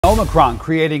Omicron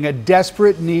creating a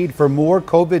desperate need for more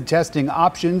COVID testing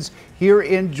options here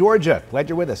in Georgia. Glad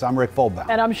you're with us. I'm Rick Folbaum.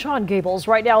 And I'm Sean Gables.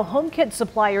 Right now, home kit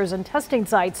suppliers and testing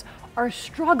sites are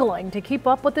struggling to keep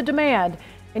up with the demand.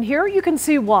 And here you can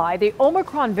see why. The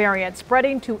Omicron variant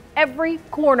spreading to every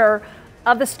corner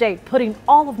of the state, putting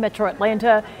all of Metro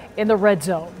Atlanta in the red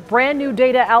zone. Brand new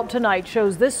data out tonight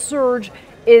shows this surge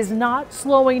is not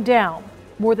slowing down.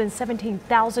 More than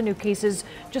 17,000 new cases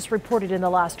just reported in the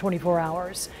last 24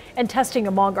 hours. And testing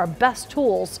among our best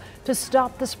tools to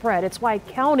stop the spread. It's why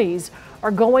counties are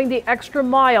going the extra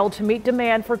mile to meet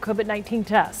demand for COVID-19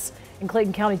 tests. In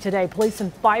Clayton County today, police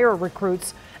and fire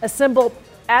recruits assemble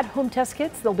at-home test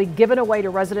kits. They'll be given away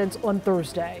to residents on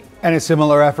Thursday. And a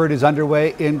similar effort is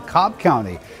underway in Cobb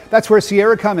County. That's where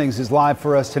Sierra Cummings is live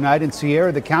for us tonight. In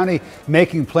Sierra, the county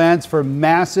making plans for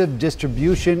massive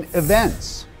distribution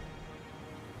events.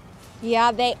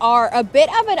 Yeah, they are a bit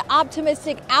of an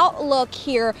optimistic outlook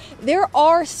here. There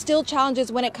are still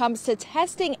challenges when it comes to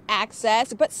testing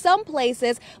access, but some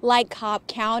places like Cobb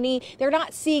County, they're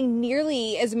not seeing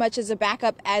nearly as much as a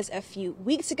backup as a few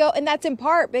weeks ago. And that's in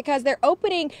part because they're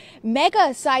opening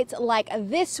mega sites like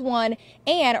this one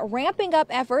and ramping up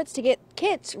efforts to get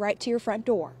kits right to your front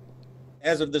door.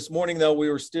 As of this morning, though, we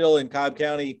were still in Cobb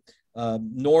County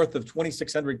north of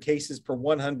 2,600 cases per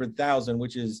 100,000,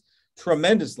 which is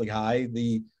tremendously high.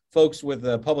 The folks with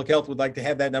public health would like to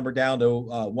have that number down to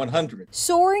 100.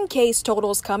 Soaring case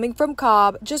totals coming from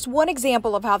Cobb, just one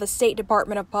example of how the State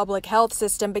Department of Public Health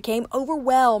system became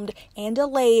overwhelmed and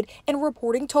delayed in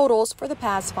reporting totals for the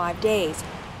past 5 days.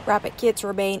 Rapid kits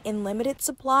remain in limited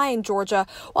supply in Georgia,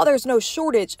 while there's no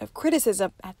shortage of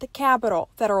criticism at the Capitol.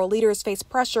 Federal leaders face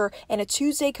pressure in a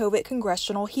Tuesday COVID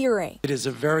congressional hearing. It is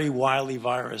a very wily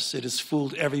virus. It has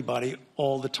fooled everybody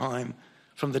all the time.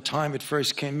 From the time it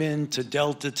first came in to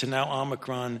Delta to now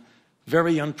Omicron,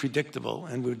 very unpredictable,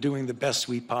 and we're doing the best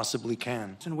we possibly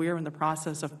can. And we are in the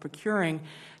process of procuring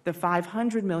the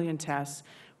 500 million tests,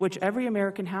 which every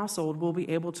American household will be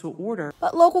able to order.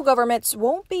 But local governments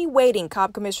won't be waiting.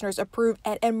 Cobb commissioners approved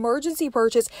an emergency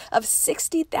purchase of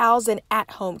 60,000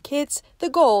 at-home kits. The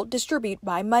goal, distribute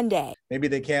by Monday. Maybe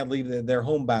they can't leave, they're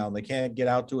homebound, they can't get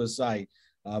out to a site.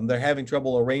 They're having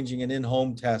trouble arranging an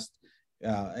in-home test.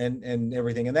 And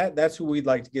everything. And that's who we'd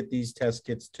like to get these test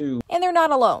kits to. And they're not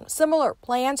alone. Similar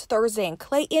plans Thursday in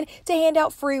Clayton to hand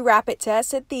out free rapid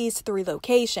tests at these 3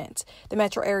 locations. The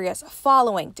metro area's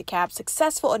following DeKalb's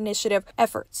successful initiative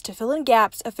efforts to fill in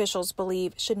gaps officials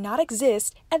believe should not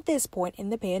exist at this point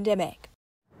in the pandemic.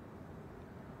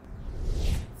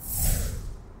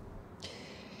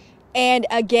 And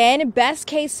again, best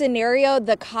case scenario,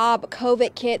 the Cobb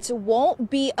COVID kits won't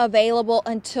be available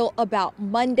until about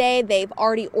Monday. They've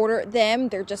already ordered them.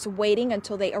 They're just waiting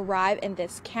until they arrive in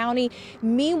this county.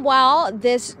 Meanwhile,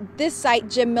 this site,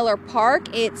 Jim Miller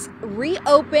Park, it's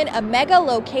reopened a mega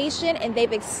location and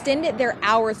they've extended their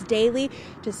hours daily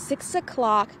to 6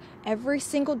 o'clock. Every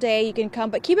single day you can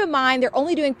come, but keep in mind they're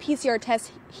only doing PCR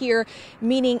tests here,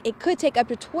 meaning it could take up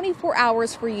to 24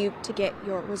 hours for you to get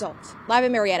your results. Live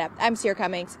in Marietta, I'm Sierra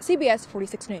Cummings, CBS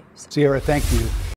 46 News. Sierra, thank you.